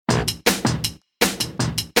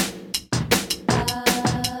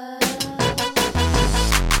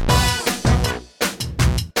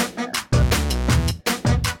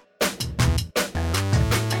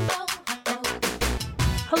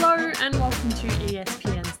to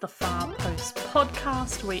ESPN's The Far Post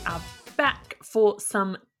podcast. We are back for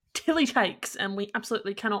some Tilly takes and we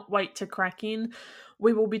absolutely cannot wait to crack in.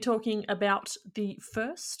 We will be talking about the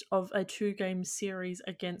first of a 2-game series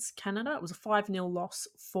against Canada. It was a 5-0 loss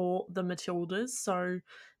for the Matildas, so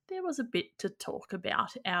there was a bit to talk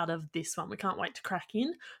about out of this one. We can't wait to crack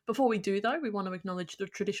in. Before we do, though, we want to acknowledge the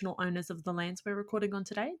traditional owners of the lands we're recording on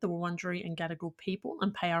today, the Wurundjeri and Gadigal people,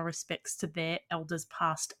 and pay our respects to their elders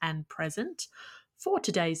past and present. For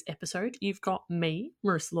today's episode, you've got me,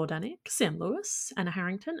 Marissa Lordanic, Sam Lewis, Anna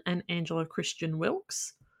Harrington, and Angela Christian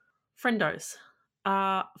Wilkes. Friendos,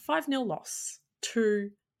 5-0 loss to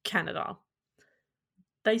Canada.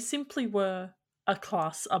 They simply were a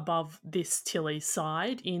class above this Tilly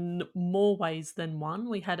side in more ways than one.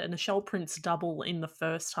 We had an Michelle Prince double in the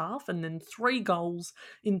first half and then 3 goals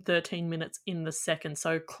in 13 minutes in the second.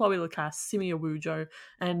 So Chloe Lucas, Simi Awujo,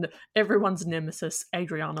 and everyone's nemesis,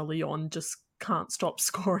 Adriana Leon, just can't stop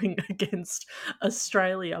scoring against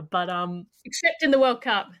Australia. But except in the World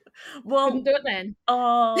Cup. Well, couldn't do it then.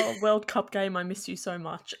 Oh, World Cup game, I miss you so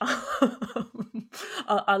much.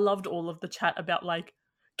 I loved all of the chat about like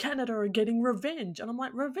Canada are getting revenge, and I'm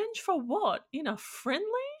like, revenge for what? In a friendly?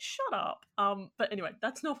 Shut up. But anyway,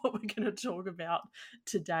 that's not what we're going to talk about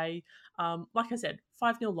today. Like I said,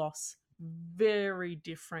 5-0 loss, very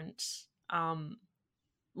different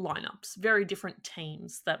lineups, very different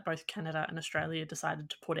teams that both Canada and Australia decided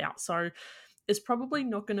to put out. So it's probably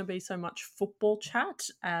not going to be so much football chat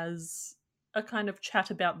as a kind of chat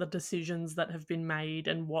about the decisions that have been made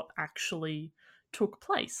and what actually took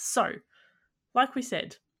place. So, like we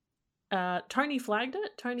said, Tony flagged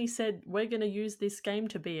it. Tony said, we're going to use this game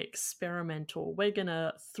to be experimental. We're going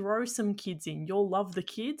to throw some kids in. You'll love the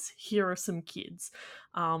kids. Here are some kids.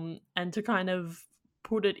 And to kind of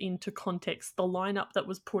put it into context, the lineup that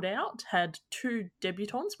was put out had 2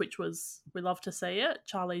 debutants, which was, we love to see it,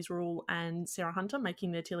 Charlize Rule and Sarah Hunter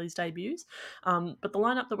making their Tilly's debuts. But the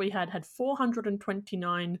lineup that we had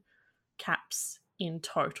 429 caps in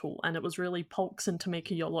total, and it was really Polks and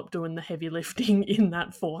Tamika Yolop doing the heavy lifting in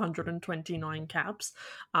that 429 caps.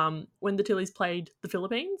 When the Tillies played the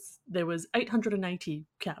Philippines, there was 880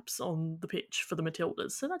 caps on the pitch for the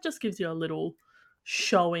Matildas, so that just gives you a little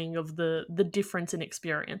showing of the difference in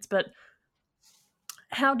experience. But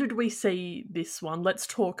how did we see this one? Let's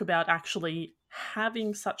talk about actually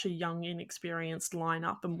having such a young, inexperienced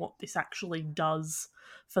lineup and what this actually does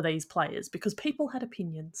for these players, because people had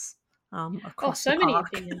opinions. So many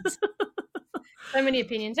opinions. So many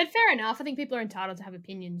opinions. And fair enough. I think people are entitled to have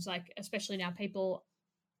opinions, like, especially now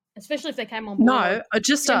especially if they came on board. No,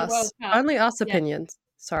 just us. Only us opinions.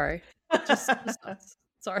 Sorry. Just us.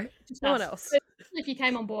 Sorry. Just no one else. But if you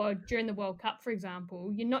came on board during the World Cup, for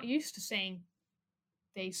example, you're not used to seeing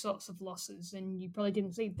these sorts of losses, and you probably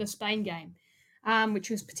didn't see the Spain game, which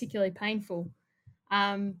was particularly painful.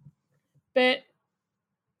 But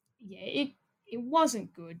yeah, it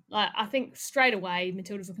wasn't good. Like, I think straight away,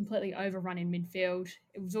 Matildas were completely overrun in midfield.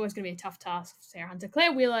 It was always going to be a tough task for Sarah Hunter.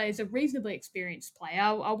 Claire Wheeler is a reasonably experienced player.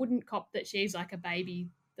 I wouldn't cop that she's like a baby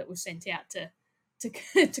that was sent out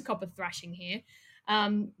to cop a thrashing here.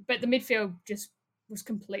 But the midfield just was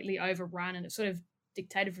completely overrun, and it sort of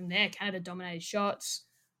dictated from there. Canada dominated shots.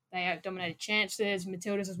 They dominated chances.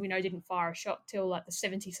 Matildas, as we know, didn't fire a shot till like the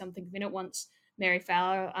 70-something minute once Mary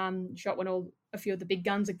Fowler shot when a few of the big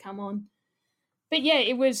guns had come on. But yeah,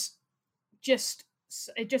 it just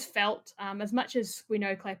felt, as much as we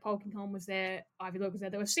know Claire Polkinghorne was there, Ivy Locke was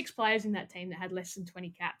there were 6 players in that team that had less than 20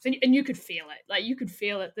 caps. And you could feel it. Like, you could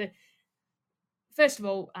feel it. First of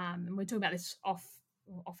all, and we're talking about this off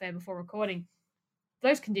air before recording,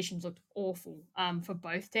 those conditions looked awful for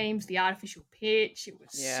both teams. The artificial pitch, it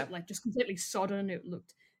was like just completely sodden. It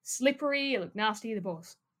looked slippery. It looked nasty. The ball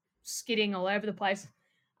was skidding all over the place.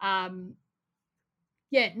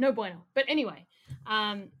 Yeah, no bueno. But anyway,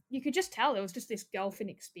 you could just tell there was just this golfing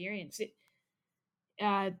experience.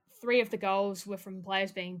 3 of the goals were from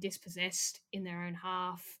players being dispossessed in their own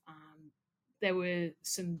half. There were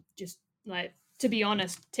some just, like, to be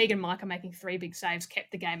honest, Tegan Micah making 3 big saves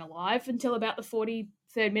kept the game alive until about the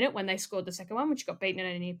 43rd minute when they scored the second one, which got beaten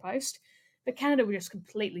at a near post. But Canada were just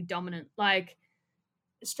completely dominant. Like,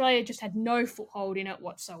 Australia just had no foothold in it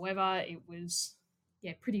whatsoever. It was,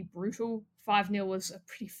 pretty brutal. 5-0 was a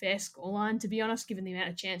pretty fair scoreline, to be honest, given the amount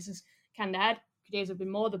of chances Canada had. Could easily have been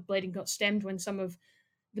more. The bleeding got stemmed when some of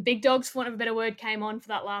the big dogs, for want of a better word, came on for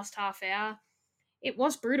that last half hour. It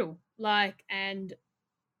was brutal. And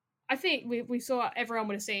I think we saw, everyone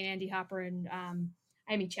would have seen Andy Harper and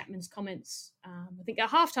Amy Chapman's comments, I think at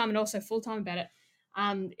halftime and also full-time about it.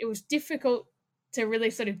 It was difficult to really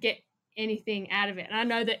sort of get anything out of it. And I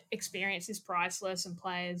know that experience is priceless and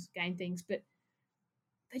players gain things, but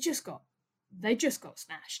they just got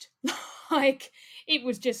smashed. Like it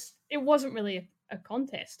wasn't really a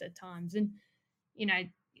contest at times. And, you know,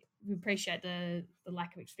 we appreciate the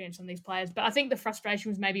lack of experience on these players. But I think the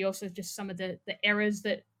frustration was maybe also just some of the errors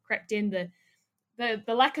that crept in. The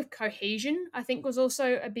lack of cohesion, I think, was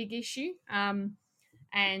also a big issue.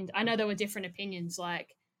 And I know there were different opinions,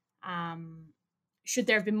 like should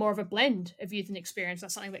there have been more of a blend of youth and experience?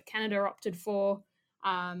 That's something that Canada opted for.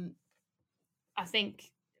 I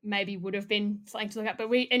think maybe would have been something to look at. But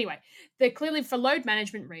they're clearly, for load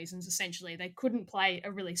management reasons, essentially, they couldn't play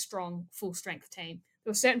a really strong full-strength team.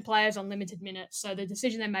 There were certain players on limited minutes, so the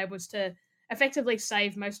decision they made was to effectively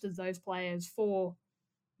save most of those players for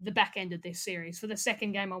the back end of this series, for the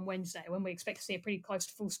second game on Wednesday, when we expect to see a pretty close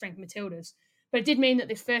to full-strength Matildas. But it did mean that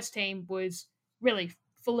this first team was really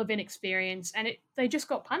full of inexperience, and they just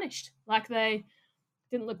got punished. Like, they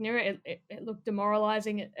didn't look near it. It looked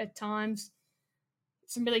demoralising at times.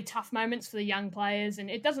 Some really tough moments for the young players, and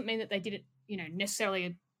it doesn't mean that they did it, necessarily.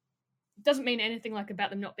 It doesn't mean anything like about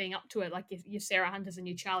them not being up to it, like your Sarah Hunters and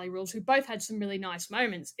your Charlie Rules, who both had some really nice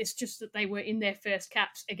moments. It's just that they were in their first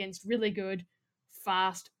caps against really good,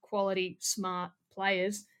 fast, quality, smart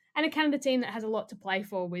players, and a Canada team that has a lot to play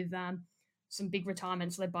for, with some big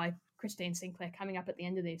retirements led by Christine Sinclair coming up at the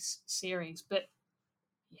end of this series. But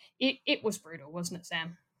it was brutal, wasn't it,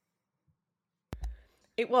 Sam?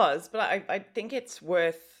 It was, but I think it's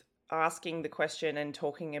worth asking the question and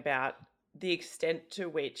talking about the extent to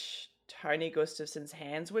which Tony Gustafson's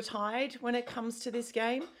hands were tied when it comes to this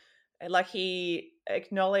game. Like, he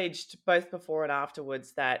acknowledged both before and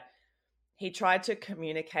afterwards that he tried to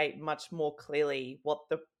communicate much more clearly what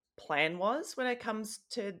the plan was when it comes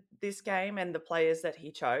to this game and the players that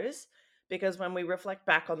he chose. Because when we reflect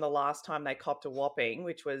back on the last time they copped a whopping,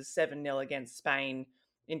 which was 7-0 against Spain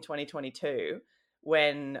in 2022,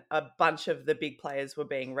 when a bunch of the big players were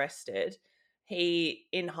being rested, he,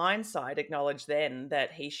 in hindsight, acknowledged then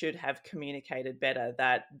that he should have communicated better,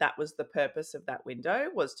 that was the purpose of that window,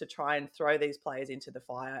 was to try and throw these players into the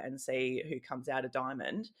fire and see who comes out a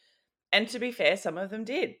diamond. And to be fair, some of them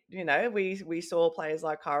did. We saw players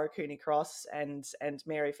like Cara Cooney-Cross and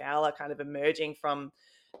Mary Fowler kind of emerging from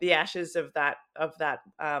the ashes of that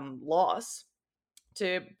loss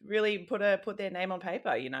to really put their name on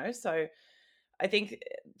paper. So I think,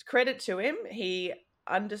 credit to him, he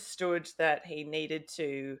understood that he needed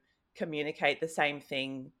to communicate the same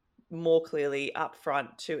thing more clearly up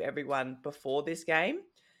front to everyone before this game.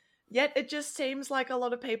 Yet it just seems like a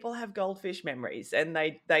lot of people have goldfish memories, and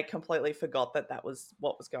they completely forgot that was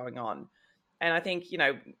what was going on. And I think,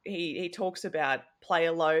 he talks about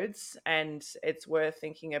player loads, and it's worth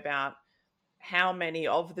thinking about how many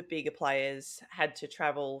of the bigger players had to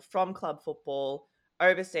travel from club football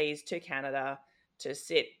overseas to Canada to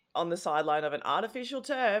sit on the sideline of an artificial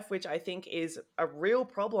turf, which I think is a real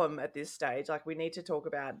problem at this stage. Like, we need to talk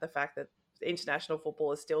about the fact that international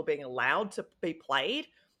football is still being allowed to be played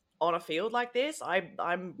on a field like this.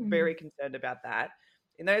 I'm very concerned about that.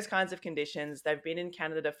 In those kinds of conditions, they've been in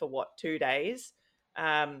Canada for 2 days.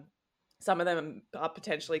 Some of them are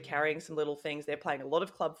potentially carrying some little things. They're playing a lot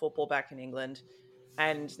of club football back in England,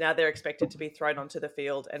 and now they're expected to be thrown onto the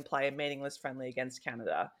field and play a meaningless friendly against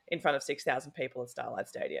Canada in front of 6,000 people at Starlight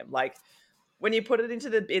Stadium. Like, when you put it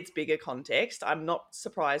into its bigger context, I'm not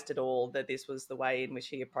surprised at all that this was the way in which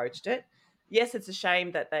he approached it. Yes, it's a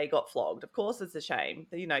shame that they got flogged. Of course, it's a shame.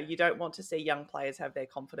 You don't want to see young players have their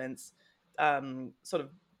confidence sort of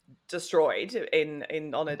destroyed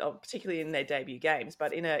particularly in their debut games.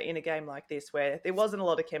 But in a game like this, where there wasn't a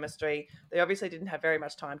lot of chemistry, they obviously didn't have very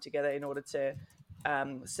much time together in order to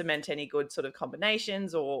cement any good sort of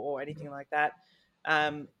combinations or anything like that.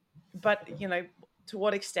 But to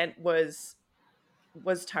what extent was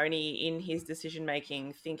Tony, in his decision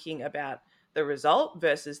making, thinking about the result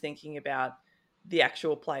versus thinking about the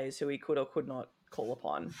actual players who he could or could not call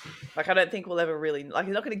upon? Like, I don't think we'll ever really, like,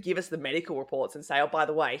 he's not going to give us the medical reports and say, oh, by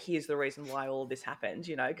the way, here's the reason why all of this happened,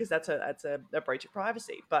 because that's a breach of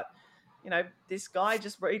privacy. But this guy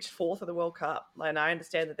just reached fourth of the World Cup, and I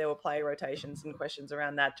understand that there were player rotations and questions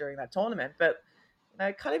around that during that tournament, but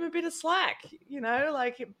cut him a bit of slack.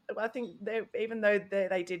 Like, I think even though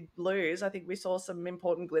they did lose, I think we saw some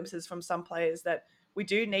important glimpses from some players that we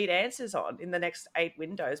do need answers on in the next 8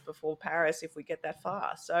 windows before Paris, if we get that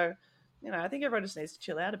far. So, I think everyone just needs to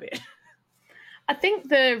chill out a bit. I think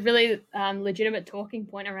the really legitimate talking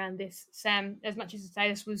point around this, Sam, as much as you say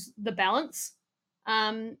this, was the balance,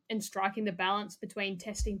 and striking the balance between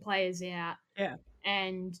testing players out Yeah.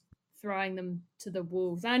 and throwing them to the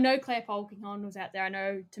wolves. And I know Claire Polkinghorne was out there. I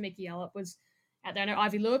know Tamiki Yallop was out there. I know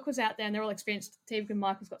Ivy Lewick was out there, and they're all experienced. Tegan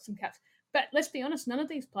Michael's got some caps. But let's be honest, none of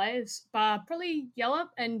these players, bar probably Yallop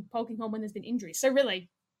and Polkinghorne when there's been injuries. So really,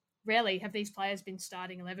 rarely have these players been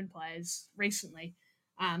starting 11 players recently,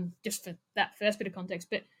 just for that first bit of context.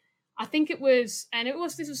 But I think it was,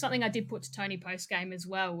 this was something I did put to Tony post-game as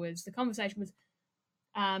well, was the conversation was,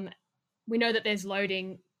 we know that there's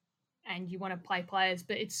loading and you want to play players,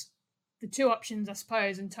 but it's the two options, I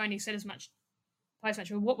suppose, and Tony said as much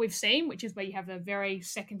post-match with what we've seen, which is where you have a very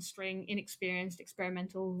second-string, inexperienced,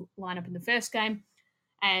 experimental lineup in the first game,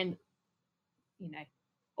 and,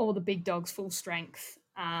 all the big dogs full strength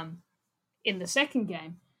in the second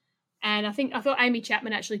game. And I thought Amy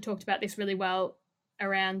Chapman actually talked about this really well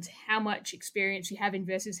around how much experience you have in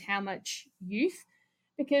versus how much youth.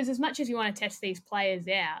 Because as much as you want to test these players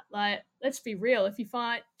out, like, let's be real,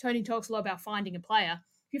 Tony talks a lot about finding a player.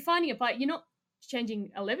 If you're finding a player, you're not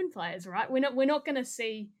changing 11 players, right? We're not going to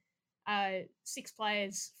see 6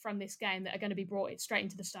 players from this game that are going to be brought straight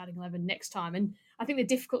into the starting 11 next time. And I think the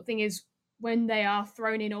difficult thing is when they are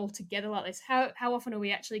thrown in all together like this, how often are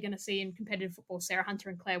we actually going to see in competitive football Sarah Hunter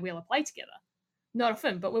and Claire Wheeler play together? Not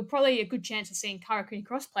often, but we're probably a good chance of seeing Cara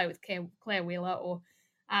Cooney-Cross play with Claire Wheeler, or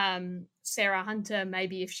Sarah Hunter,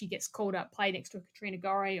 maybe if she gets called up, play next to a Katrina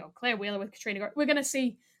Gorry, or Claire Wheeler with Katrina Gorry. We're going to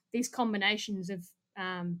see these combinations of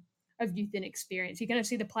youth and experience. You're going to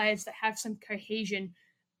see the players that have some cohesion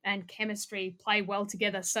and chemistry play well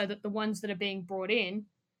together, so that the ones that are being brought in,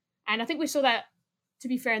 and I think we saw that, to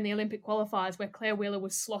be fair, in the Olympic qualifiers where Claire Wheeler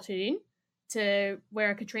was slotted in to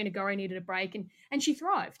where Katrina Gorry needed a break, and she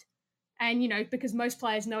thrived. And, because most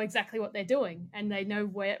players know exactly what they're doing, and they know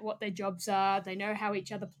what their jobs are, they know how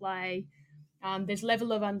each other play. There's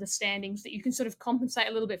level of understandings that you can sort of compensate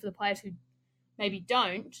a little bit for the players who maybe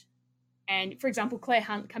don't. And, for example, Claire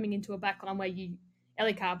Hunt coming into a backline where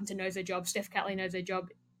Ellie Carpenter knows her job, Steph Catley knows her job,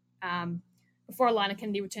 before Alana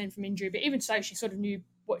Kennedy returned from injury. But even so, she sort of knew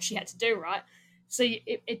what she had to do, right? So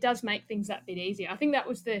it does make things that bit easier. I think that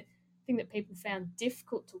was the thing that people found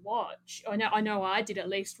difficult to watch. I know I did, at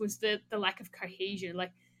least, was the lack of cohesion.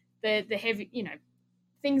 Like the heavy,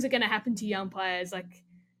 things are going to happen to young players, like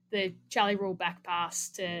the Charlie Rule back pass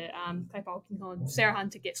to Claire Polkinghorne. Sarah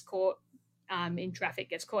Hunter gets caught in traffic,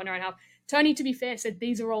 gets caught in her own half. Tony, to be fair, said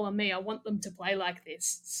these are all on me. I want them to play like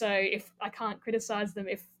this. So if I can't criticize them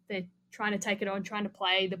if they're trying to take it on, trying to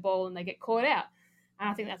play the ball, and they get caught out. And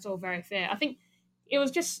I think that's all very fair. I think it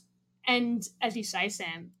was just, and as you say,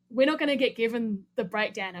 Sam, we're not going to get given the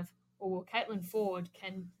breakdown of, Caitlin Ford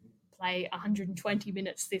can play 120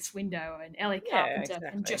 minutes this window, and Ellie Carpenter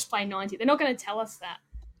can just play 90. They're not going to tell us that.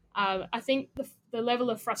 I think the level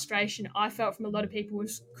of frustration I felt from a lot of people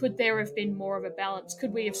was, could there have been more of a balance?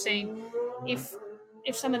 Could we have seen if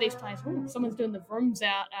some of these players, someone's doing the vrooms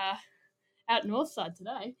out Northside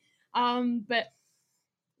today, but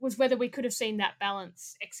was whether we could have seen that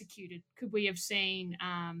balance executed. Could we have seen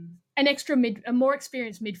a more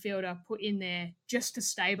experienced midfielder put in there just to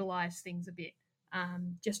stabilise things a bit,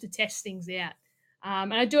 just to test things out?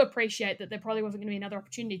 And I do appreciate that there probably wasn't going to be another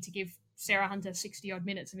opportunity to give Sarah Hunter 60-odd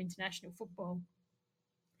minutes of international football.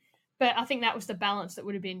 But I think that was the balance that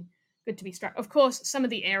would have been good to be struck. Of course, some of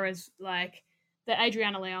the errors, like the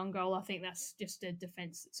Adriana Leon goal, I think that's just a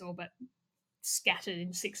defence that's all but scattered in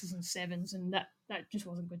 6s and 7s, and that just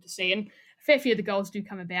wasn't good to see. And a fair few of the goals do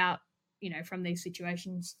come about, from these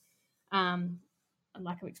situations, and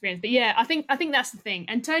lack of experience. But yeah, I think that's the thing.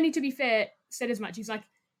 And Tony, to be fair, said as much. He's like,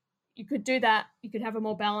 you could do that, you could have a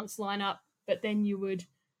more balanced lineup, but then you would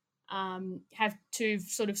have two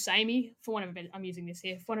sort of samey, for want of a better, I'm using this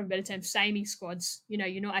here, for want of a better term, samey squads.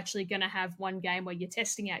 You're not actually going to have one game where you're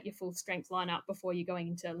testing out your full strength lineup before you're going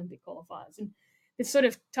into Olympic qualifiers. And this sort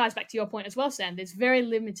of ties back to your point as well, Sam. There's very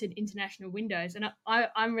limited international windows, and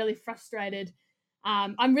I'm really frustrated.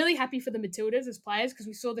 I'm really happy for the Matildas as players, because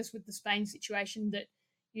we saw this with the Spain situation, that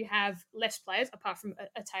you have less players, apart from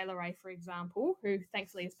a Taylor Ray, for example, who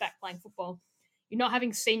thankfully is back playing football. You're not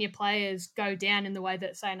having senior players go down in the way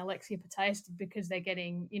that, say, an Alexia Pateis did, because they're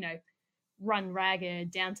getting, run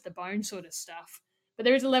ragged, down to the bone sort of stuff. But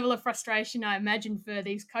there is a level of frustration, I imagine, for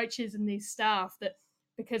these coaches and these staff, that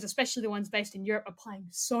because especially the ones based in Europe are playing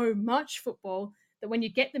so much football that when you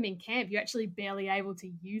get them in camp, you're actually barely able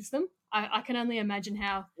to use them. I can only imagine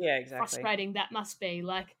how frustrating that must be.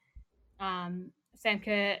 Like Sam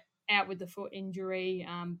Kerr out with the foot injury.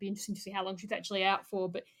 Be interesting to see how long she's actually out for.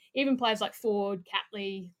 But even players like Ford,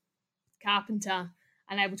 Catley, Carpenter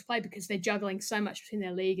unable to play because they're juggling so much between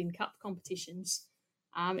their league and cup competitions.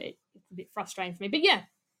 It's a bit frustrating for me. But yeah,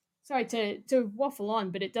 sorry to waffle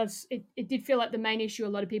on, but it did feel like the main issue a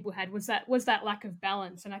lot of people had was that lack of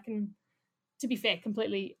balance, and I can, to be fair,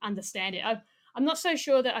 completely understand it. I'm not so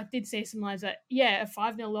sure that I did see some lines that, a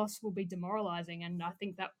 5-0 loss will be demoralising, and I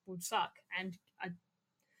think that would suck.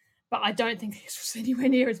 But I don't think this was anywhere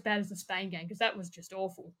near as bad as the Spain game, because that was just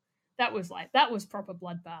awful. That was proper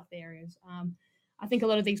bloodbath areas. I think a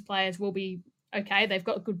lot of these players will be okay. They've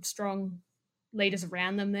got good, strong leaders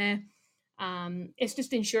around them there. It's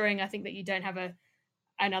just ensuring, I think, that you don't have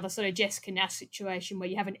another sort of Jessica Nash situation where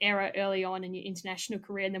you have an error early on in your international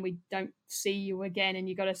career and then we don't see you again, and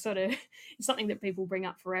you got to sort of it's something that people bring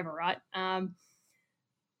up forever, right?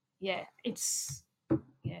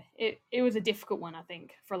 It was a difficult one, I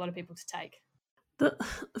think, for a lot of people to take.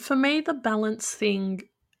 For me, the balance thing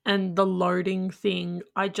and the loading thing,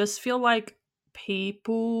 I just feel like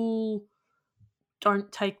people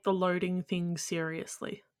don't take the loading thing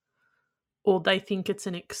seriously, or they think it's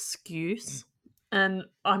an excuse. And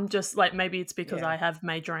I'm just like, maybe it's because I have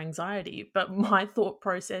major anxiety, but my thought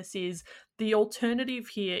process is the alternative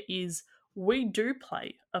here is we do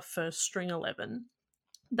play a first string 11.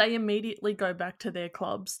 They immediately go back to their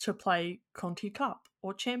clubs to play Conti Cup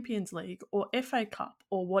or Champions League or FA Cup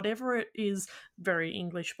or whatever it is, very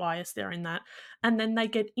English bias there in that, and then they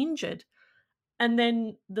get injured. And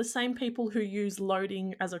then the same people who use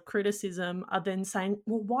loading as a criticism are then saying,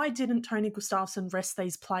 well, why didn't Tony Gustafsson rest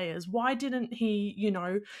these players? Why didn't he,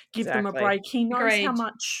 give them a break? He knows how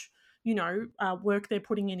much, work they're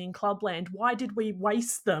putting in Clubland. Why did we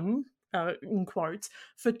waste them, in quotes,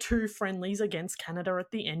 for 2 friendlies against Canada at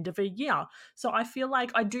the end of a year? So I feel like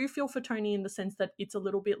I do feel for Tony in the sense that it's a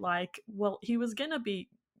little bit like, well, he was going to be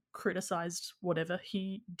criticized whatever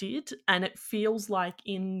he did, and it feels like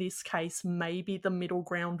in this case maybe the middle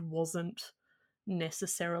ground wasn't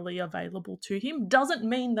necessarily available to him. Doesn't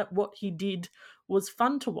mean that what he did was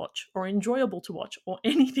fun to watch or enjoyable to watch or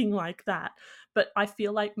anything like that, but I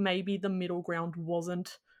feel like maybe the middle ground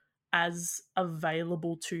wasn't as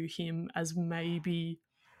available to him as maybe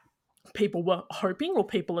people were hoping or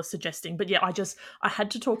people are suggesting. But yeah, I had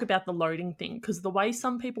to talk about the loading thing because the way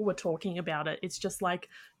some people were talking about it, it's just like,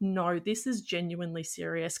 no, this is genuinely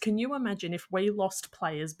serious. Can you imagine if we lost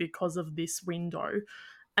players because of this window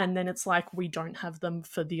and then it's like we don't have them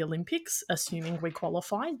for the Olympics, assuming we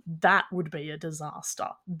qualify? That would be a disaster.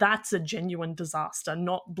 That's a genuine disaster,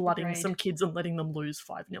 not blooding some kids and letting them lose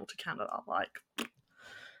 5-0 to Canada.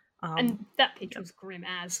 And that pitch was grim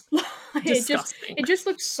as. Disgusting. It just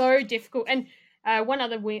looked so difficult. And one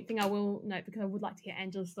other weird thing I will note, because I would like to hear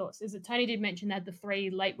Angela's thoughts, is that Tony did mention they had the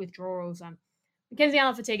 3 late withdrawals. Mackenzie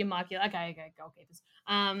Arnold, Fatigue, and Markey. Okay,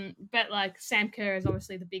 goalkeepers. But like Sam Kerr is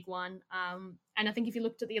obviously the big one. And I think if you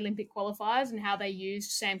looked at the Olympic qualifiers and how they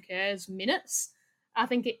used Sam Kerr's minutes, I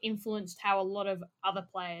think it influenced how a lot of other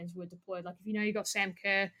players were deployed. Like if you got Sam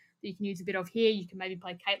Kerr that you can use a bit of here, you can maybe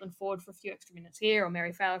play Caitlin Ford for a few extra minutes here, or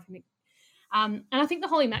Mary Fowler. And I think the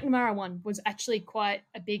Holly McNamara one was actually quite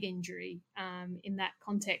a big injury in that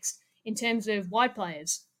context. In terms of wide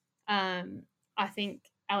players, I think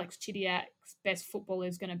Alex Chidiak's best football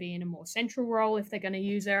is going to be in a more central role if they're going to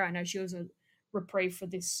use her. I know she was a reprieve for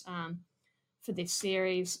this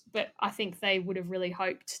series, but I think they would have really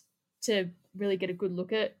hoped to really get a good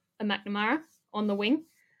look at a McNamara on the wing,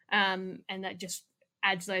 and that just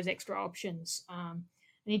adds those extra options. And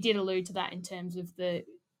he did allude to that in terms of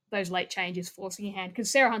those late changes forcing a hand, because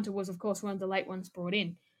Sarah Hunter was, of course, one of the late ones brought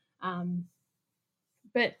in.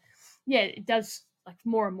 But yeah, it does, like,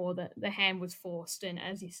 more and more the hand was forced. And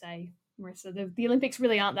as you say, Marissa, the Olympics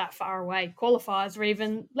really aren't that far away. Qualifiers are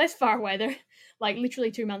even less far away. They're like literally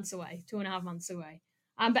 2 months away, 2.5 months away.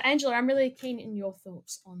 But Angela, I'm really keen in your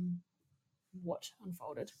thoughts on what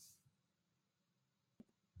unfolded.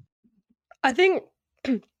 I think,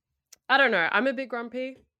 I don't know, I'm a bit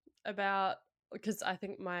grumpy about, because I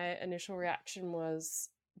think my initial reaction was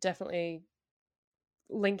definitely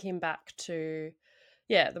linking back to,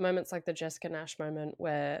 the moments like the Jessica Nash moment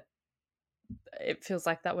where it feels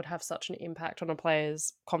like that would have such an impact on a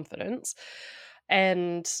player's confidence,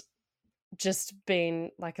 and just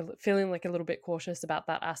feeling like a little bit cautious about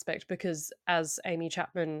that aspect, because as Amy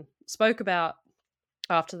Chapman spoke about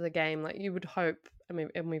after the game, like you would hope, and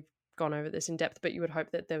we've gone over this in depth, but you would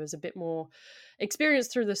hope that there was a bit more experience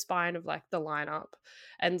through the spine of like the lineup.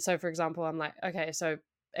 And so, for example, I'm like, okay, so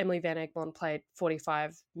Emily Van Egmond played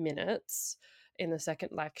 45 minutes in the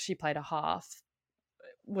second, like she played a half.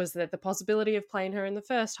 Was there the possibility of playing her in the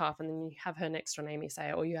first half and then you have her next to Amy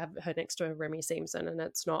Sayer, or you have her next to Remy Simpson, and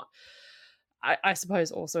it's not, I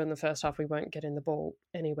suppose also in the first half we weren't getting the ball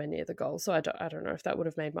anywhere near the goal, so I don't know if that would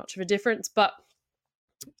have made much of a difference. But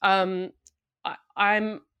I'm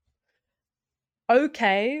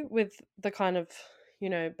okay with the kind of,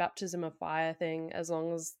 baptism of fire thing, as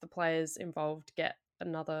long as the players involved get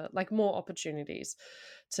another, like, more opportunities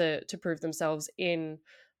to prove themselves in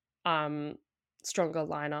stronger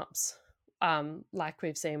lineups, like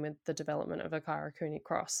we've seen with the development of Akara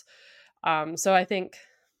Cooney-Cross. So I think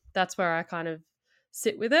that's where I kind of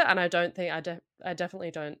sit with it, and I don't think I definitely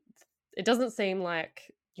don't. It doesn't seem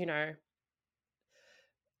like,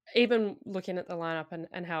 even looking at the lineup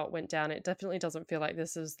and how it went down, it definitely doesn't feel like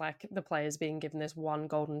this is like the players being given this one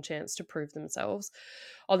golden chance to prove themselves.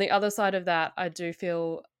 On the other side of that, I do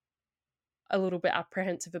feel a little bit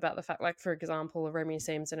apprehensive about the fact, like, for example, a Remy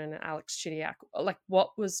Seamson and an Alex Chidiac, like, what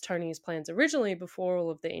was Tony's plans originally before all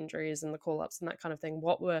of the injuries and the call-ups and that kind of thing?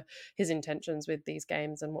 What were his intentions with these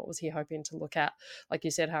games, and what was he hoping to look at? Like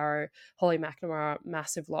you said, Harrow, Holly McNamara,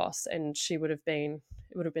 massive loss, and it would have been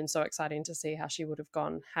so exciting to see how she would have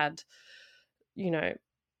gone had,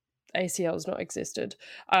 ACLs not existed.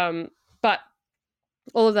 But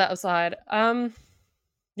all of that aside,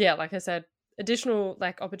 yeah, like I said, additional,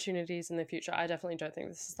 like, opportunities in the future. I definitely don't think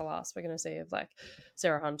this is the last we're going to see of, like,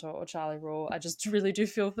 Sarah Hunter or Charlie Raw. I just really do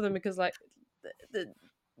feel for them, because, like,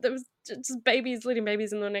 there was just babies leading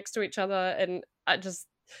babies and they're next to each other, and I just,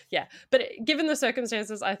 yeah. But given the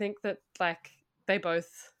circumstances, I think that, like, they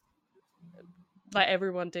both, like,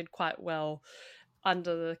 everyone did quite well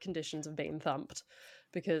under the conditions of being thumped,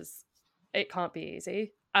 because it can't be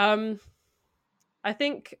easy. I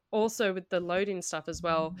think also with the loading stuff as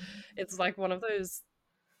well, it's like one of those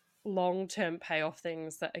long-term payoff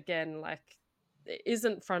things that, again, like,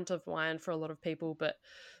 isn't front of mind for a lot of people, but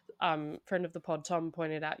friend of the pod Tom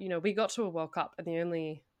pointed out, we got to a World Cup and the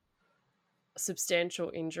only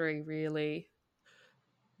substantial injury really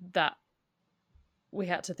that we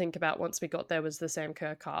had to think about once we got there was the Sam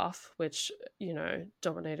Kerr calf, which,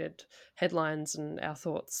 dominated headlines and our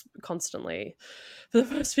thoughts constantly for the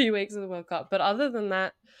first few weeks of the World Cup. But other than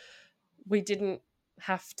that, we didn't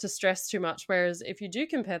have to stress too much. Whereas if you do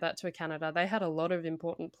compare that to Canada, they had a lot of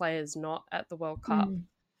important players not at the World Cup.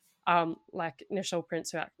 Like Nichelle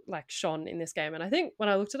Prince, who like shone in this game, and I think when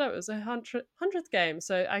I looked it up, it was her 100th game,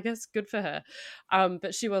 so I guess good for her.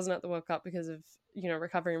 But she wasn't at the World Cup because of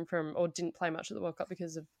recovering from, or didn't play much at the World Cup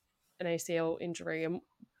because of an ACL injury, and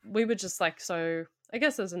we were just like, so I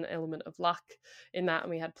guess there's an element of luck in that, and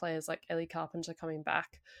we had players like Ellie Carpenter coming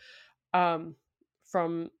back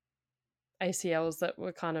from ACLs that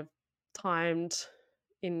were kind of timed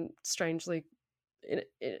in strangely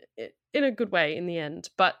in a good way in the end.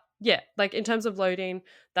 But yeah, like, in terms of loading,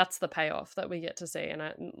 that's the payoff that we get to see, and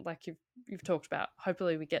like you've talked about,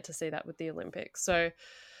 hopefully we get to see that with the Olympics. So,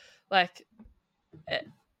 like,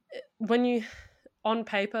 when you, on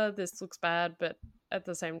paper, this looks bad, but at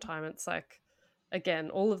the same time, it's like,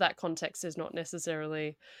 again, all of that context is not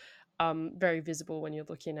necessarily very visible when you're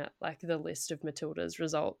looking at, like, the list of Matilda's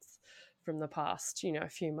results from the past, a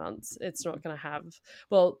few months. It's not going to have,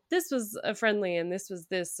 well, this was a friendly and this was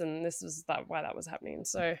this and this was that, why that was happening.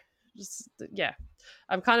 So just, yeah,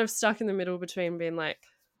 I'm kind of stuck in the middle between being like,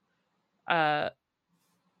 yeah,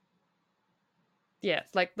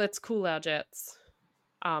 like, let's cool our jets,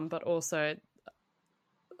 but also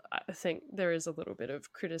I think there is a little bit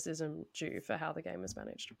of criticism due for how the game was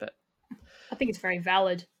managed. But I think it's very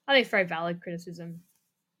valid. I think it's very valid criticism,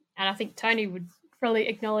 and I think Tony would probably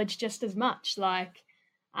acknowledge just as much, like,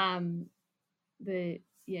 the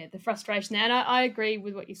frustration there. And I agree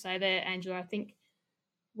with what you say there, Angela. I think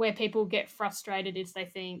where people get frustrated is they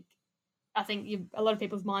think, a lot of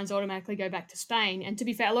people's minds automatically go back to Spain. And to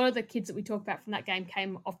be fair, a lot of the kids that we talk about from that game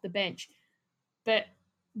came off the bench, but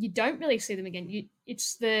you don't really see them again.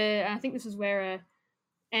 I think this is where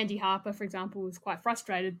Andy Harper, for example, was quite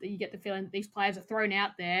frustrated that you get the feeling that these players are thrown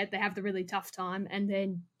out there, they have the really tough time, and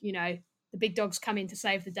then, the big dogs come in to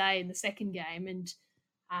save the day in the second game, and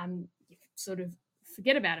you sort of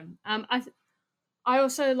forget about them. I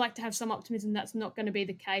also like to have some optimism that's not going to be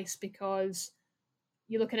the case, because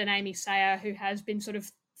you look at an Amy Sayer who has been sort of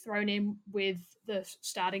thrown in with the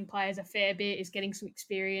starting players a fair bit, is getting some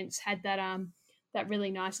experience, had that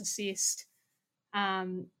really nice assist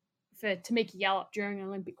for Tamika Yallop during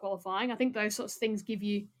Olympic qualifying. I think those sorts of things give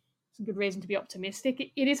you some good reason to be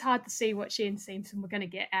optimistic. It is hard to see what she and Simpson were going to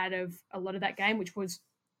get out of a lot of that game, which was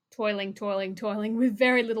toiling with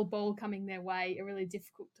very little ball coming their way, a really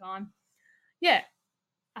difficult time. Yeah,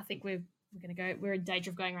 I think we're in danger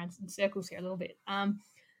of going around in circles here a little bit.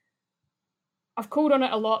 I've called on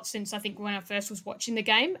it a lot since, I think, when I first was watching the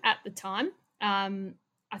game at the time.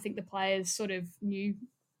 I think the players sort of knew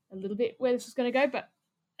a little bit where this was going to go, but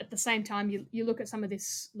at the same time, you look at some of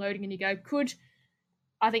this loading and you go, could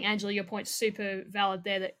I think, Angela, your point's super valid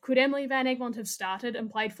there. That could Emily Van Egmond have started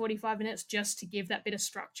and played 45 minutes just to give that bit of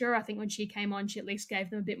structure? I think when she came on, she at least gave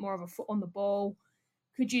them a bit more of a foot on the ball.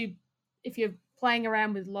 Could you, if you're playing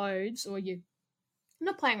around with loads, or you're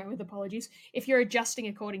not playing around with, apologies, if you're adjusting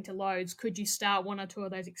according to loads, could you start one or two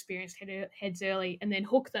of those experienced heads early and then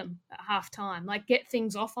hook them at half time? Like, get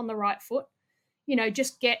things off on the right foot.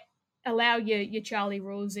 Just allow your Charlie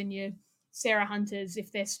Rules and your Sarah Hunters,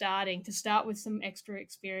 if they're starting, to start with some extra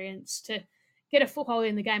experience to get a foothold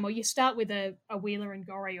in the game, or you start with a Wheeler and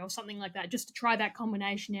Gorry or something like that, just to try that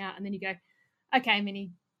combination out, and then you go, okay,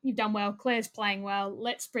 Minnie, you've done well, Claire's playing well,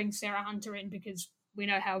 let's bring Sarah Hunter in because we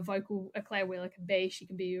know how vocal a Claire Wheeler can be. She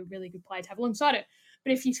can be a really good player to have alongside it.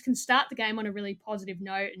 But if you can start the game on a really positive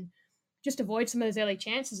note and just avoid some of those early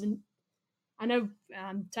chances, and I know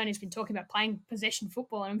Tony's been talking about playing possession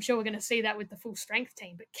football, and I'm sure we're going to see that with the full strength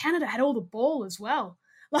team. But Canada had all the ball as well.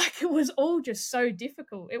 Like, it was all just so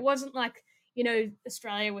difficult. It wasn't like,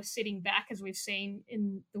 Australia was sitting back, as we've seen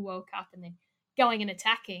in the World Cup, and then going and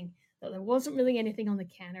attacking. That there wasn't really anything on the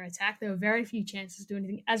counter attack. There were very few chances to do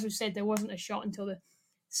anything. As we've said, there wasn't a shot until the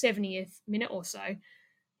 70th minute or so.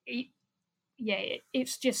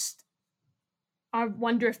 It's just, I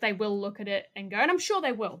wonder if they will look at it and go, and I'm sure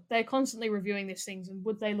they will. They're constantly reviewing these things, and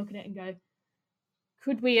would they look at it and go,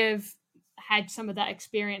 could we have had some of that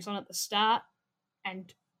experience on at the start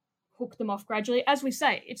and hook them off gradually? As we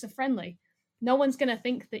say, it's a friendly. No one's going to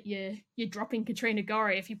think that you're dropping Katrina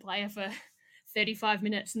Gorry if you play her for 35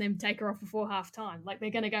 minutes and then take her off before half time. Like, they're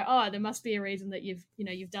going to go, oh, there must be a reason that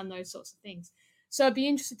you've done those sorts of things. So I'd be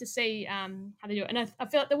interested to see how they do it. And I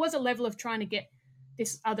feel like there was a level of trying to get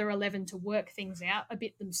this other 11 to work things out a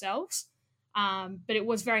bit themselves. But it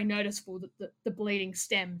was very noticeable that the bleeding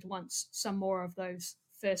stemmed once some more of those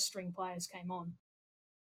first string players came on.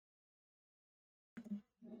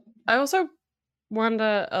 I also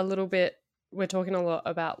wonder a little bit, we're talking a lot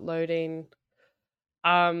about loading.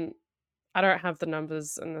 I don't have the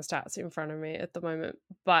numbers and the stats in front of me at the moment,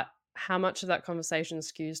 but how much of that conversation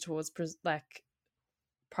skews towards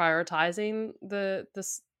prioritizing the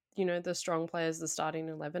strong players, the starting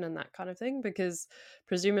 11 and that kind of thing? Because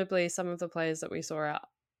presumably some of the players that we saw out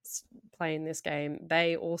playing this game,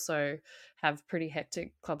 they also have pretty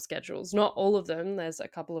hectic club schedules. Not all of them. There's a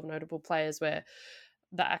couple of notable players where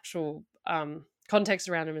the actual context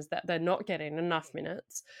around them is that they're not getting enough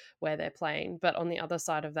minutes where they're playing. But on the other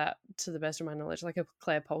side of that, to the best of my knowledge, like a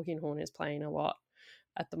Claire Polkinghorne is playing a lot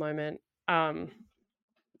at the moment.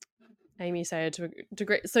 Amy Sayer to a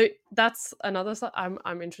degree. So that's another side.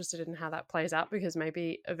 I'm interested in how that plays out, because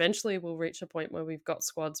maybe eventually we'll reach a point where we've got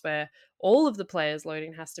squads where all of the players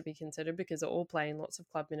loading has to be considered, because they're all playing lots of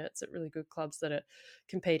club minutes at really good clubs that are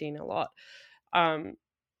competing a lot. I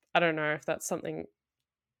don't know if that's something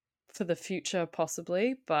for the future,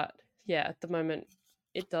 possibly, but yeah, at the moment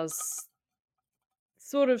it does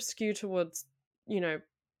sort of skew towards,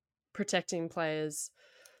 protecting players,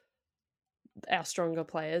 our stronger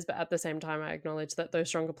players, but at the same time I acknowledge that those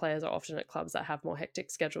stronger players are often at clubs that have more hectic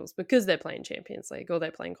schedules because they're playing Champions League or they're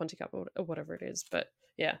playing Conti Cup or whatever it is. But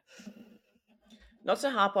yeah, not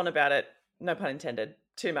to harp on about it, no pun intended,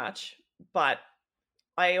 too much, but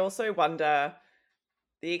I also wonder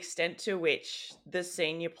the extent to which the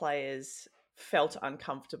senior players felt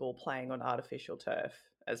uncomfortable playing on artificial turf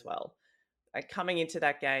as well. Like, coming into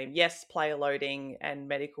that game, yes, player loading and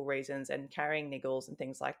medical reasons and carrying niggles and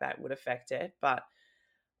things like that would affect it. But,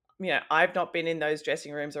 I've not been in those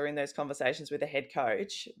dressing rooms or in those conversations with the head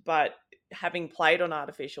coach, but having played on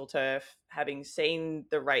artificial turf, having seen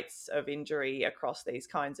the rates of injury across these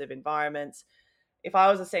kinds of environments, if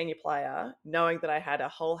I was a senior player, knowing that I had a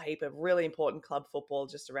whole heap of really important club football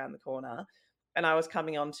just around the corner, and I was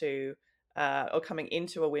coming into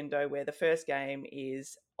a window where the first game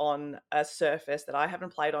is on a surface that I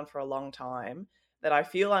haven't played on for a long time, that I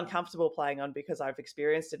feel uncomfortable playing on because I've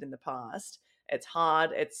experienced it in the past. It's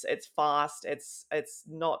hard. It's fast. It's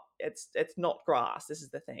not grass. This is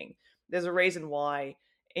the thing. There's a reason why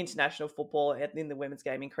international football in the women's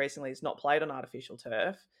game increasingly is not played on artificial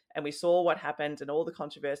turf. And we saw what happened and all the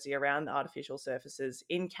controversy around the artificial surfaces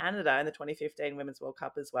in Canada in the 2015 Women's World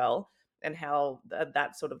Cup as well, and how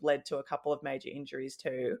that sort of led to a couple of major injuries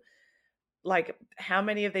too. Like, how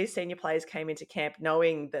many of these senior players came into camp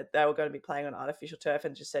knowing that they were going to be playing on artificial turf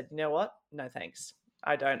and just said, you know what? No, thanks.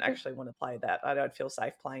 I don't actually want to play that. I don't feel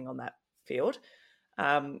safe playing on that field.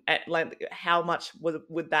 How much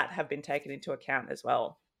would that have been taken into account as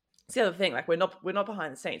well? It's the other thing. Like, we're not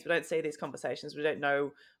behind the scenes. We don't see these conversations. We don't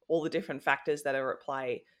know all the different factors that are at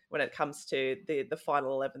play when it comes to the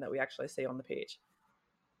final 11 that we actually see on the pitch.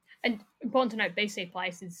 And important to note, BC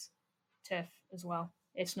places turf as well.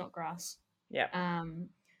 It's not grass. Yeah.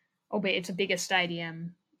 Albeit it's a bigger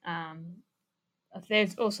stadium.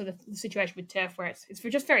 There's also the situation with turf where it's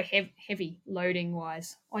just very heavy loading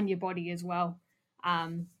wise on your body as well.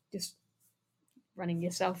 Just running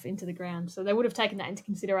yourself into the ground. So they would have taken that into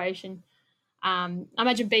consideration. I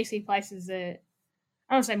imagine BC places are,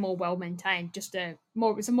 I don't say more well maintained, just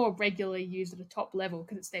it's a more regularly used at a top level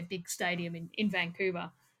because it's their big stadium in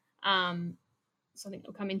Vancouver. So I think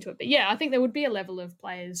they'll come into it. But yeah, I think there would be a level of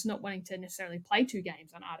players not wanting to necessarily play 2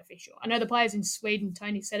 games on artificial. I know the players in Sweden,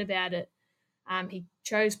 Tony said about it. He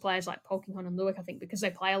chose players like Polkinghorn and Lewick, I think, because they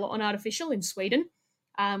play a lot on artificial in Sweden.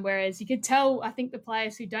 Whereas you could tell, I think, the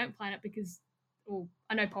players who don't play on it because, well,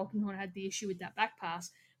 I know Polkinghorn had the issue with that back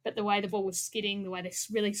pass, but the way the ball was skidding, the way they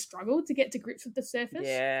really struggled to get to grips with the surface.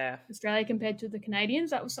 Yeah. Australia compared to the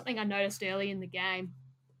Canadians, that was something I noticed early in the game.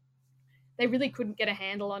 They really couldn't get a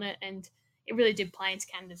handle on it, and it really did play into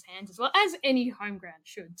Canada's hands as well, as any home ground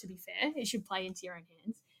should, to be fair. It should play into your own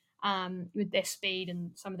hands with their speed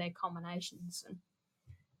and some of their combinations. And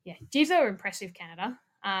yeah, geez, they were impressive, Canada.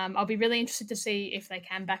 I'll be really interested to see if they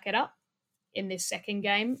can back it up in this second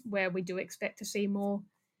game, where we do expect to see more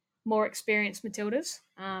experienced Matildas.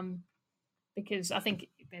 Because I think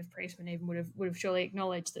Bev Priestman even would have surely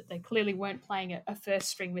acknowledged that they clearly weren't playing a first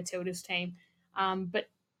string Matildas team. But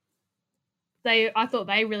I thought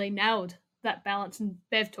they really nailed that balance, and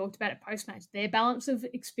Bev talked about it post-match, their balance of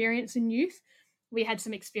experience and youth. We had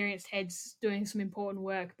some experienced heads doing some important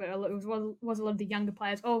work, but it was a lot of the younger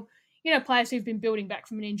players, players who've been building back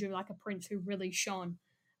from an injury like a Prince who really shone.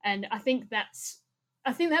 And I think that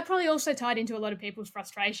probably also tied into a lot of people's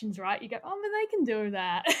frustrations, right? You go, oh, but they can do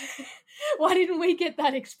that. Why didn't we get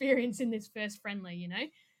that experience in this first friendly,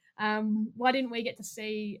 Why didn't we get to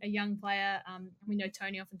see a young player? We know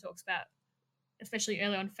Tony often talks about, especially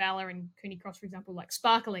early on, Fowler and Cooney Cross, for example, like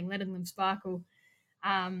sparkling, letting them sparkle,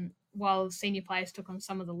 while senior players took on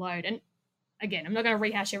some of the load. And again, I'm not going to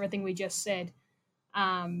rehash everything we just said,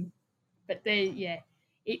 but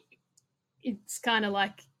it's kind of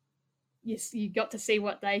like, yes, you got to see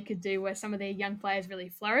what they could do where some of their young players really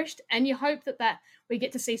flourished. And you hope that we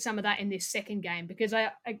get to see some of that in this second game, because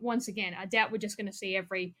once again, I doubt we're just going to see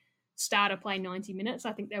every starter play 90 minutes.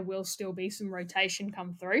 I think there will still be some rotation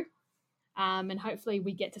come through. And hopefully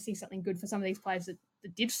we get to see something good for some of these players that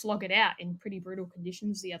did slog it out in pretty brutal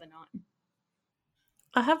conditions the other night.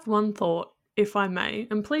 I have one thought, if I may,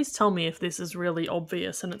 and please tell me if this is really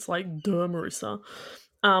obvious and it's like, duh, Marissa.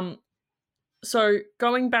 So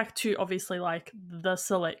going back to obviously like the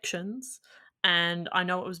selections, and I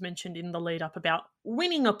know it was mentioned in the lead up about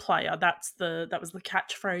winning a player. That was the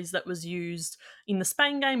catchphrase that was used in the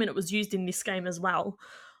Spain game, and it was used in this game as well.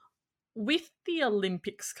 With the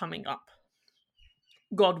Olympics coming up,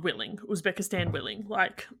 God willing, Uzbekistan willing,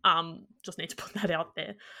 just need to put that out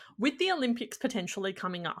there. With the Olympics potentially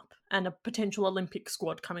coming up and a potential Olympic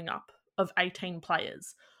squad coming up of 18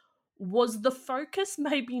 players, was the focus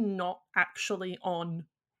maybe not actually on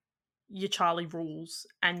your Charlie Rules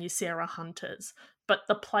and your Sarah Hunters, but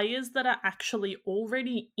the players that are actually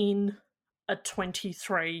already in a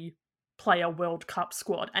 23 player World Cup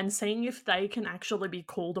squad and seeing if they can actually be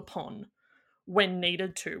called upon when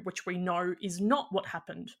needed to, which we know is not what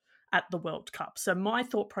happened at the World Cup. So my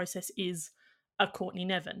thought process is a Courtney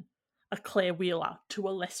Nevin, a Claire Wheeler, to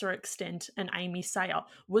a lesser extent an Amy Sayer.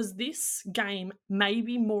 Was this game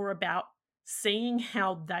maybe more about seeing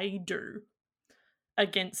how they do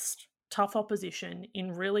against tough opposition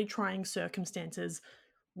in really trying circumstances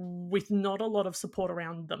with not a lot of support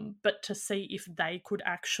around them, but to see if they could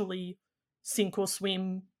actually sink or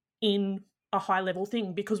swim in a high level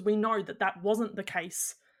thing? Because we know that wasn't the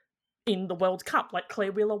case in the World Cup. Like,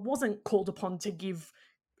 Claire Wheeler wasn't called upon to give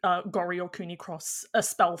Gorry or Cooney Cross a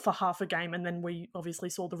spell for half a game, and then we obviously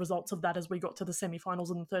saw the results of that as we got to the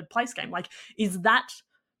semi-finals and the third place game. Like, is that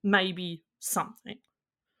maybe something?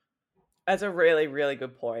 That's a really, really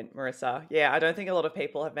good point, Marissa. Yeah, I don't think a lot of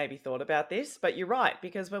people have maybe thought about this, but you're right,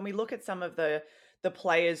 because when we look at some of the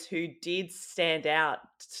players who did stand out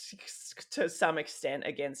to some extent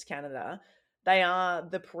against Canada, they are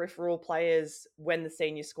the peripheral players when the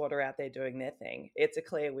senior squad are out there doing their thing. It's a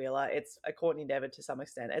Claire Wheeler, it's a Courtney Nevin to some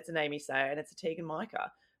extent, it's an Amy Sayer, and it's a Tegan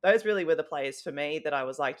Micah. Those really were the players for me that I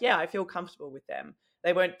was like, yeah, I feel comfortable with them.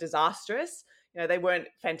 They weren't disastrous. They weren't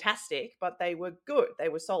fantastic, but they were good. They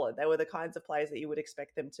were solid. They were the kinds of players that you would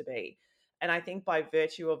expect them to be. And I think by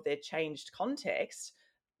virtue of their changed context,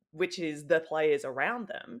 which is the players around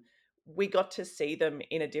them, we got to see them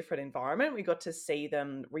in a different environment. We got to see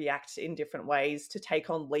them react in different ways, to take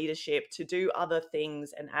on leadership, to do other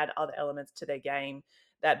things and add other elements to their game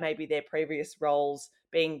that maybe their previous roles,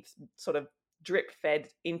 being sort of drip fed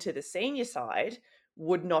into the senior side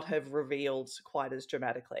would not have revealed quite as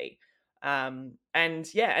dramatically. And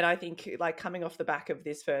I think like coming off the back of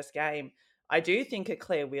this first game, I do think a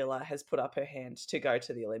Claire Wheeler has put up her hand to go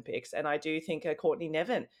to the Olympics. And I do think a Courtney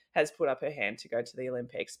Nevin has put up her hand to go to the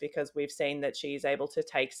Olympics, because we've seen that she's able to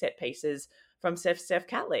take set pieces from Steph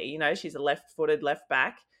Catley. You know, she's a left-footed left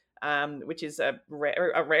back, which is a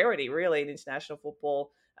rarity really in international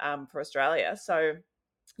football for Australia. So,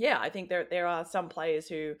 yeah, I think there are some players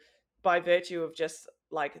who, by virtue of just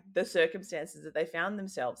like the circumstances that they found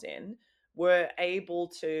themselves in, were able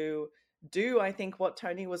to do, I think, what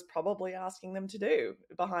Tony was probably asking them to do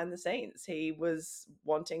behind the scenes. He was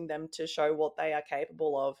wanting them to show what they are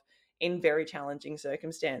capable of in very challenging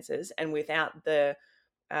circumstances, and without the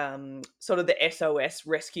sort of the SOS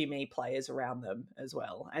rescue me players around them as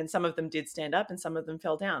well. And some of them did stand up and some of them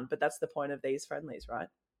fell down, but that's the point of these friendlies, right?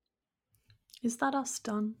 Is that us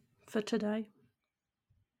done for today?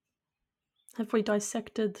 Have we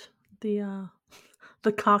dissected the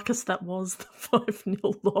carcass that was the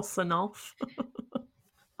 5-0 loss enough?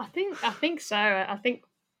 I think so. I think,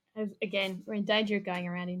 again, we're in danger of going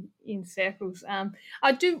around in circles. I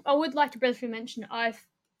would like to briefly mention,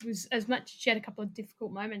 as much as she had a couple of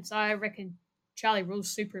difficult moments, I reckon Charlie Rule's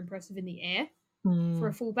super impressive in the air for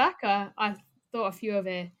a fullback. I thought a few of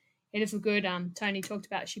her headers were good. Tony talked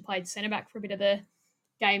about she played centre back for a bit of the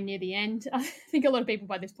game near the end. I think a lot of people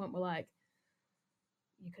by this point were like,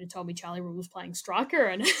 you could have told me Charlie Rule was playing striker,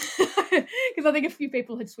 and because I think a few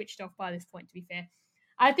people had switched off by this point, to be fair.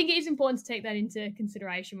 I think it is important to take that into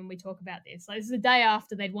consideration when we talk about this. Like, this is the day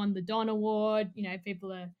after they'd won the Don Award. You know,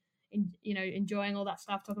 people are enjoying all that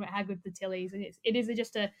stuff, talking about how good the Tillies, and it is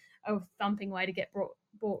just a thumping way to get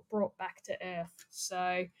brought back to earth.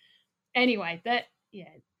 So anyway, that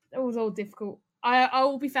was all difficult. I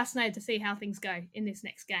will be fascinated to see how things go in this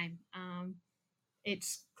next game.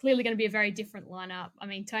 It's clearly going to be a very different lineup. I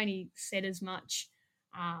mean, Tony said as much.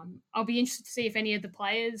 I'll be interested to see if any of the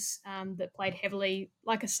players that played heavily,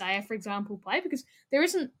 like Asaya, for example, play, because there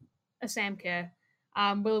isn't a Sam Kerr.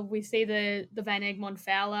 Will we see the Van Egmond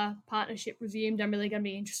Fowler partnership resumed? I'm really going to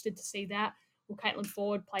be interested to see that. Will Caitlin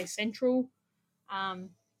Ford play central? I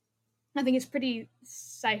think it's pretty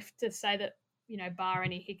safe to say that, you know, bar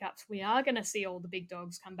any hiccups, we are going to see all the big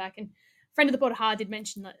dogs come back. And friend of the pod, Ha, did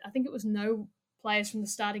mention that I think it was no players from the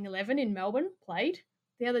starting 11 in Melbourne played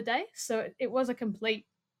the other day. So it was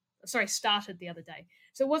started the other day.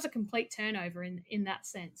 So it was a complete turnover in that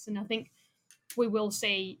sense. And I think we will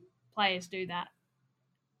see players do that.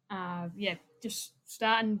 Just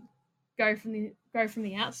start and go from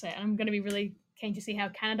the outset. And I'm going to be really keen to see how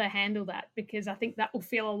Canada handle that, because I think that will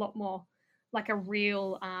feel a lot more like a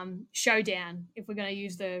real showdown, if we're going to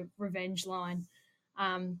use the revenge line,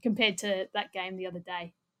 compared to that game the other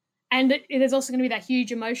day. And there's also going to be that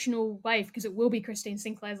huge emotional wave, because it will be Christine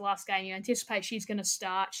Sinclair's last game. You anticipate she's going to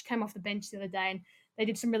start. She came off the bench the other day, and they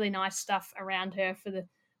did some really nice stuff around her for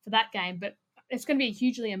that game. But it's going to be a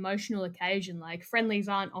hugely emotional occasion. Like, friendlies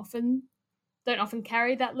don't often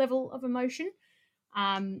carry that level of emotion.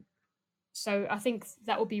 So I think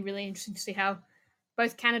that will be really interesting to see how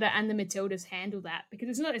both Canada and the Matildas handle that,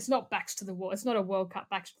 because it's not backs to the wall. It's not a World Cup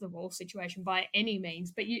backs to the wall situation by any means,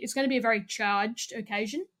 but it's going to be a very charged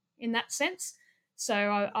occasion in that sense. So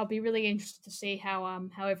I'll be really interested to see how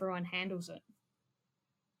everyone handles it.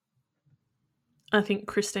 I think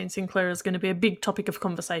Christine Sinclair is going to be a big topic of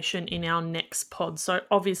conversation in our next pod. So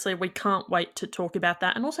obviously we can't wait to talk about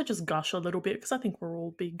that, and also just gush a little bit, because I think we're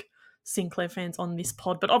all big Sinclair fans on this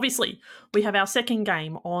pod. But obviously we have our second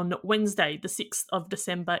game on Wednesday, the 6th of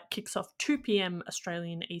December. It kicks off 2 p.m.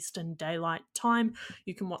 Australian Eastern Daylight Time.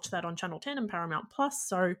 You can watch that on Channel 10 and Paramount Plus.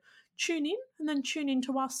 So tune in, and then tune in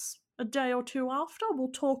to us a day or two after. We'll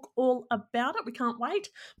talk all about it. We can't wait.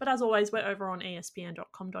 But as always, we're over on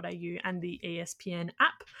espn.com.au and the ESPN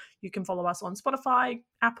app. You can follow us on Spotify,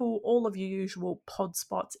 Apple, all of your usual pod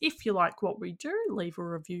spots. If you like what we do, leave a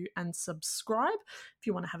review and subscribe. If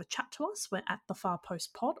you want to have a chat to us, we're at the Far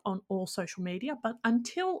Post Pod on all social media. But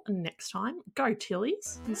until next time, go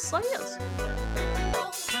Tillies and Slayers.